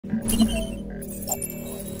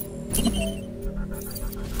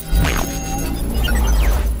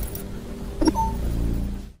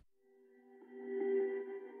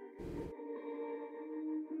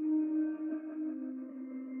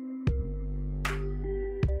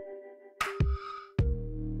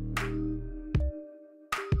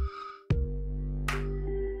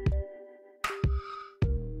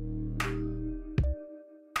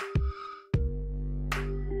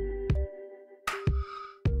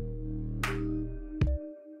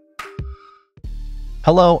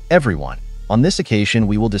Hello, everyone. On this occasion,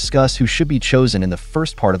 we will discuss who should be chosen in the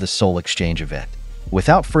first part of the Soul Exchange event.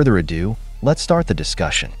 Without further ado, let's start the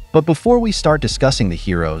discussion. But before we start discussing the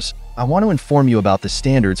heroes, I want to inform you about the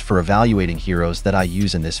standards for evaluating heroes that I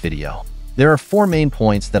use in this video. There are 4 main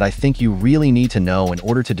points that I think you really need to know in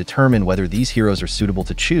order to determine whether these heroes are suitable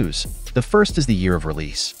to choose. The first is the year of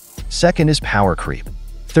release. Second is power creep.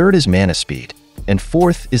 Third is mana speed. And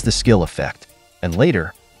fourth is the skill effect. And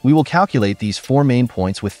later, we will calculate these 4 main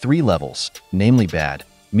points with 3 levels, namely bad,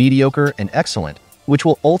 mediocre, and excellent, which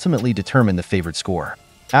will ultimately determine the favored score.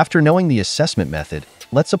 After knowing the assessment method,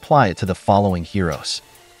 let's apply it to the following heroes.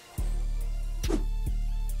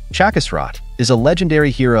 Chakasrot is a legendary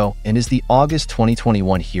hero and is the August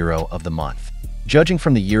 2021 Hero of the Month. Judging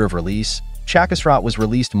from the year of release, Chakasrot was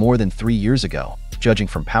released more than 3 years ago. Judging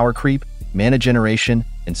from power creep, mana generation,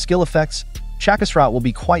 and skill effects, Chakasrot will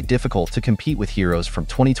be quite difficult to compete with heroes from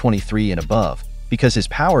 2023 and above because his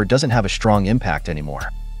power doesn't have a strong impact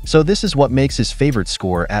anymore. So this is what makes his favorite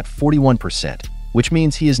score at 41%, which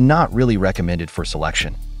means he is not really recommended for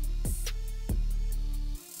selection.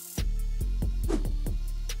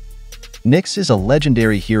 Nyx is a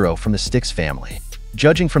legendary hero from the Styx family.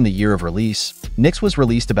 Judging from the year of release, Nyx was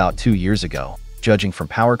released about 2 years ago. Judging from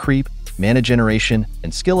power creep, mana generation,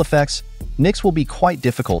 and skill effects, Nyx will be quite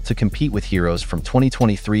difficult to compete with heroes from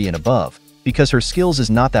 2023 and above because her skills is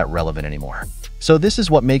not that relevant anymore. So this is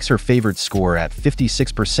what makes her favored score at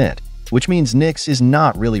 56%, which means Nyx is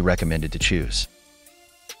not really recommended to choose.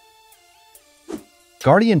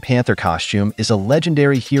 Guardian Panther costume is a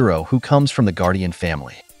legendary hero who comes from the Guardian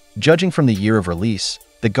family. Judging from the year of release,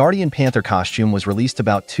 the Guardian Panther costume was released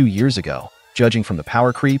about 2 years ago. Judging from the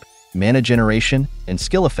power creep, mana generation, and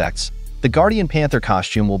skill effects, the Guardian Panther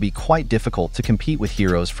costume will be quite difficult to compete with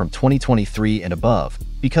heroes from 2023 and above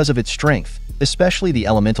because of its strength, especially the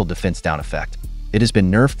elemental defense down effect. It has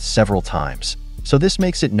been nerfed several times, so this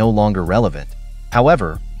makes it no longer relevant.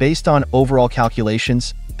 However, based on overall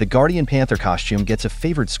calculations, the Guardian Panther costume gets a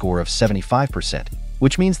favored score of 75%,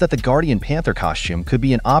 which means that the Guardian Panther costume could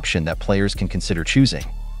be an option that players can consider choosing.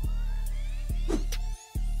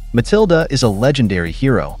 Matilda is a legendary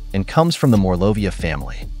hero and comes from the Morlovia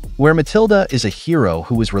family, where Matilda is a hero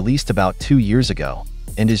who was released about 2 years ago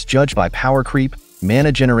and is judged by power creep,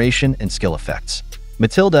 mana generation, and skill effects.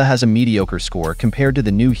 Matilda has a mediocre score compared to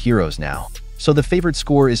the new heroes now, so the favored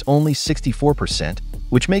score is only 64%,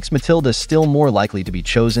 which makes Matilda still more likely to be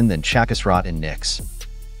chosen than Chakasrot and Nyx.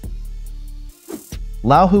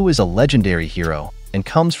 Laohu is a legendary hero and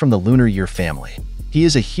comes from the Lunar Year family. He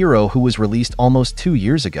is a hero who was released almost 2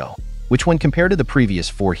 years ago, which when compared to the previous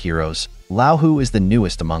 4 heroes, Laohu is the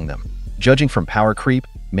newest among them. Judging from power creep,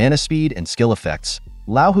 mana speed, and skill effects,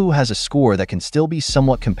 Laohu has a score that can still be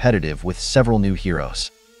somewhat competitive with several new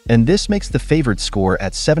heroes. And this makes the favored score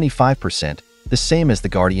at 75%, the same as the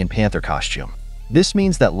Guardian Panther costume. This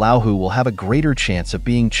means that Laohu will have a greater chance of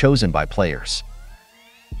being chosen by players.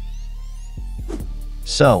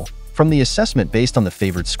 So, from the assessment based on the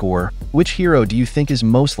favored score, which hero do you think is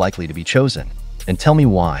most likely to be chosen? And tell me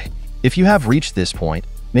why. If you have reached this point,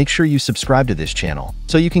 make sure you subscribe to this channel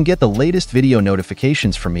so you can get the latest video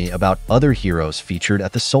notifications from me about other heroes featured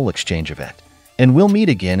at the Soul Exchange event. And we'll meet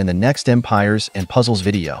again in the next Empires and Puzzles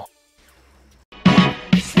video.